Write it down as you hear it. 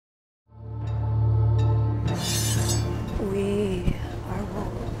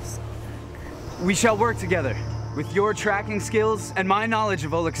We shall work together. With your tracking skills and my knowledge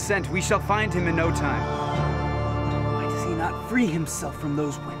of Olek's scent, we shall find him in no time. Why does he not free himself from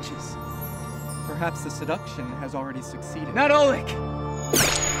those wenches? Perhaps the seduction has already succeeded. Not Olek!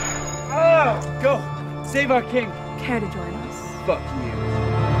 Oh! Go! Save our king! Care to join us? Fuck you.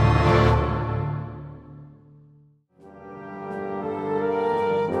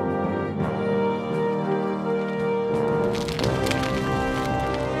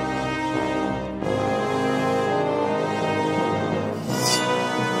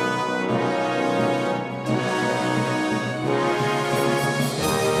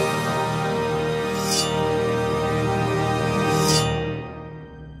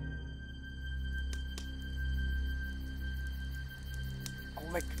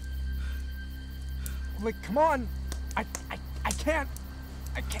 Olek, come on! I can't!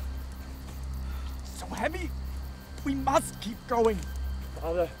 I can't! It's so heavy! We must keep going!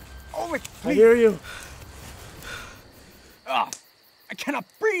 Father, Olek, please! I hear you. Ugh, I cannot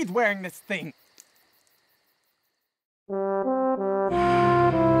breathe wearing this thing!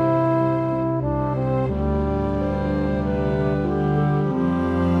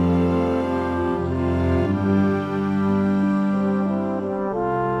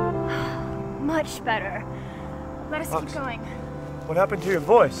 Much better. Let us keep going. What happened to your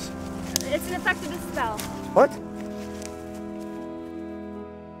voice? It's an effect of the spell. What?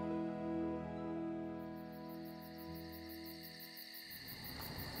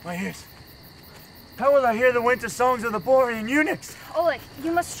 My ears. How will I hear the winter songs of the Borian eunuchs? Olek,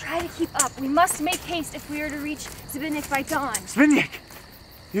 you must try to keep up. We must make haste if we are to reach Zbynek by dawn. Zbynek!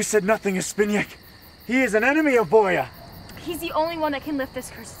 You said nothing of Zbynek. He is an enemy of Boria. He's the only one that can lift this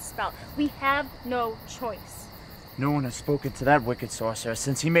cursed spell. We have no choice. No one has spoken to that wicked sorcerer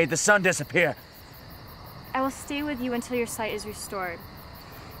since he made the sun disappear. I will stay with you until your sight is restored.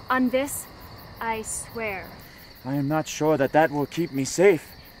 On this, I swear. I am not sure that will keep me safe.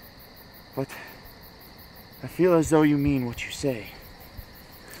 But I feel as though you mean what you say.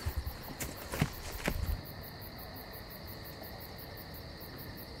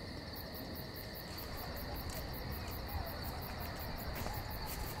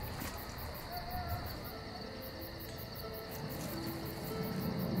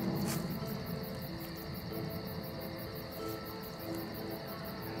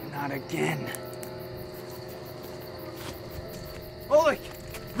 Not again. Olek!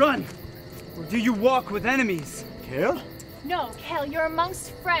 Run! Or do you walk with enemies? Kill? No, Kel, you're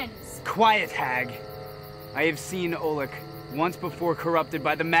amongst friends. Quiet, hag. I have seen Olek once before corrupted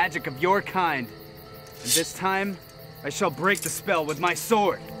by the magic of your kind. And this time, I shall break the spell with my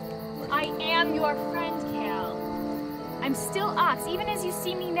sword. I am your friend, Kel. I'm still Ox, even as you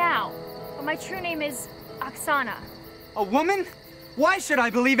see me now. But my true name is Oksana. A woman? Why should I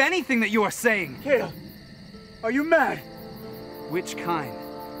believe anything that you are saying? Kale, are you mad? Which kind?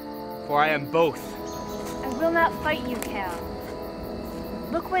 For I am both. I will not fight you, Kel.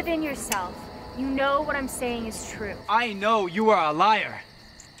 Look within yourself. You know what I'm saying is true. I know you are a liar.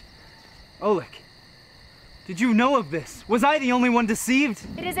 Olek, did you know of this? Was I the only one deceived?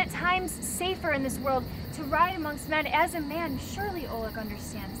 It is at times safer in this world to ride amongst men as a man. Surely Olek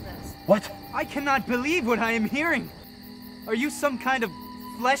understands this. What? I cannot believe what I am hearing. Are you some kind of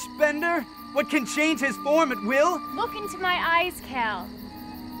flesh bender? What can change his form at will? Look into my eyes, Cal.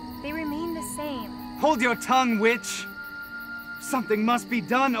 They remain the same. Hold your tongue, witch. Something must be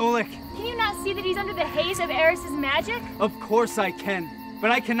done, Olek. Can you not see that he's under the haze of Eris's magic? Of course I can.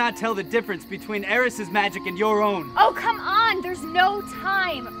 But I cannot tell the difference between Eris's magic and your own. Oh, come on! There's no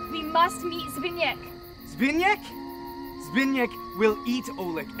time! We must meet Zbynek. Zbynek? Zbynek will eat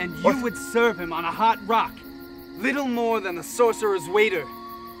Olek, and you would serve him on a hot rock. Little more than the sorcerer's waiter.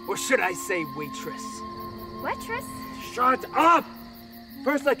 Or should I say waitress? Waitress? Shut up!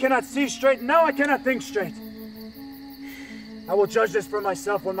 First I cannot see straight, and now I cannot think straight. I will judge this for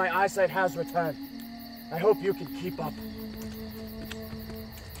myself when my eyesight has returned. I hope you can keep up.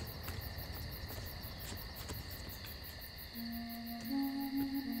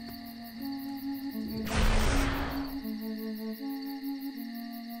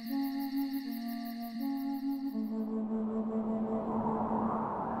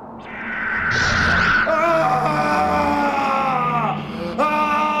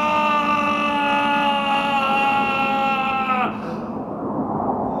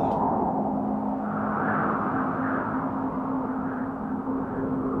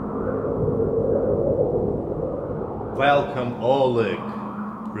 Welcome,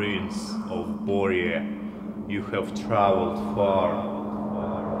 Olek, Prince of Boria. You have traveled far.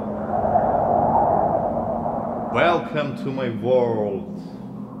 Welcome to my world,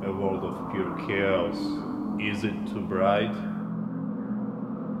 a world of pure chaos. Is it too bright?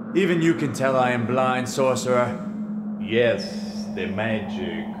 Even you can tell I am blind, Sorcerer. Yes, the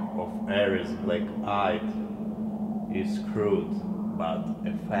magic of Ares black-eyed is crude, but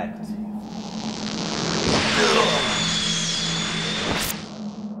effective.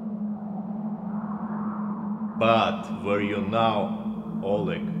 But where you now,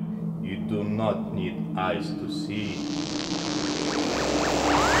 Olek, you do not need eyes to see.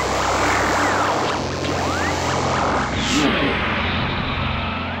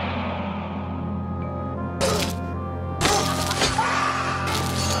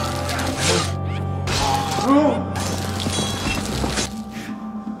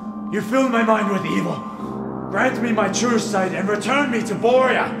 You fill my mind with evil. Grant me my true sight and return me to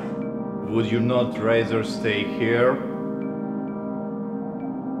Boria. Would you not rather stay here?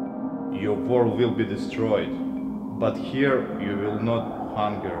 Your world will be destroyed, but here you will not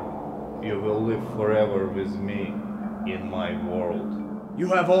hunger. You will live forever with me in my world. You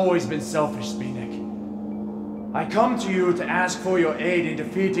have always been selfish, Zbynek. I come to you to ask for your aid in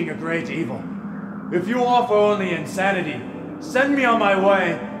defeating a great evil. If you offer only insanity, send me on my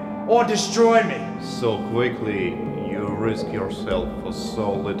way, or destroy me. So quickly, you risk yourself for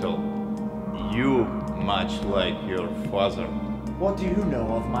so little. You, much like your father. What do you know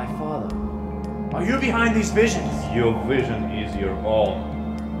of my father? Are you behind these visions? Your vision is your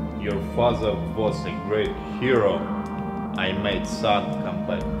own. Your father was a great hero. I made sun come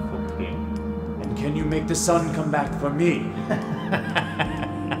back for him. And can you make the sun come back for me?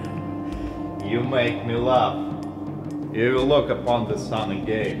 You make me laugh. You will look upon the sun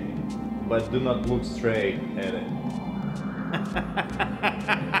again, but do not look straight at it.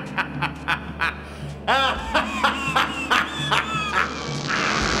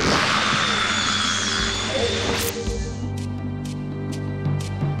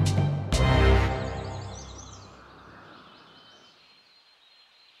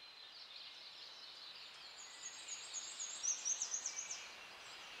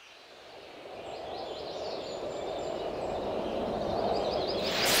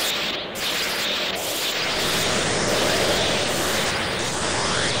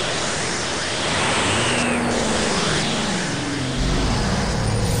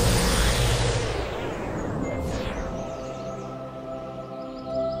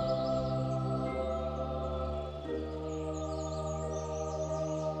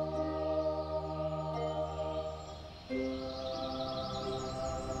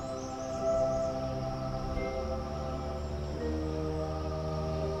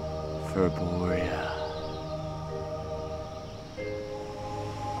 For Boria.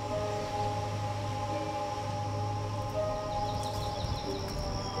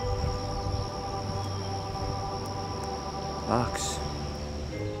 Ox.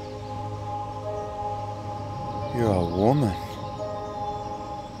 You're a woman.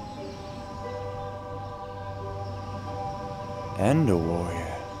 And a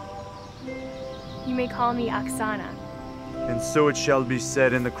warrior. You may call me Oksana. And so it shall be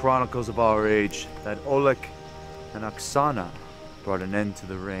said in the chronicles of our age that Olek and Oksana brought an end to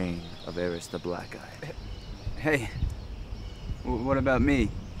the reign of Ares the Black-Eyed. Hey, what about me?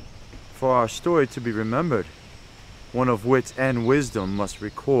 For our story to be remembered, one of wit and wisdom must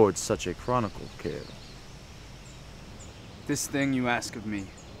record such a chronicle, Kale. This thing you ask of me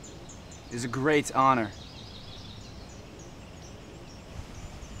is a great honor.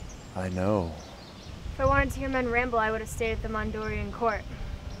 I know. If I wanted to hear men ramble, I would have stayed at the Mondorian court.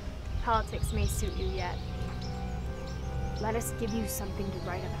 Politics may suit you yet. Let us give you something to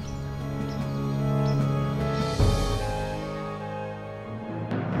write about.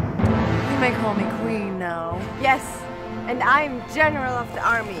 You may call me queen now. Yes, and I'm general of the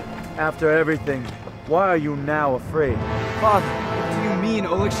army. After everything, why are you now afraid? Father, what do you mean,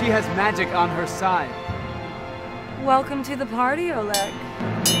 Olek? She has magic on her side. Welcome to the party, Olek.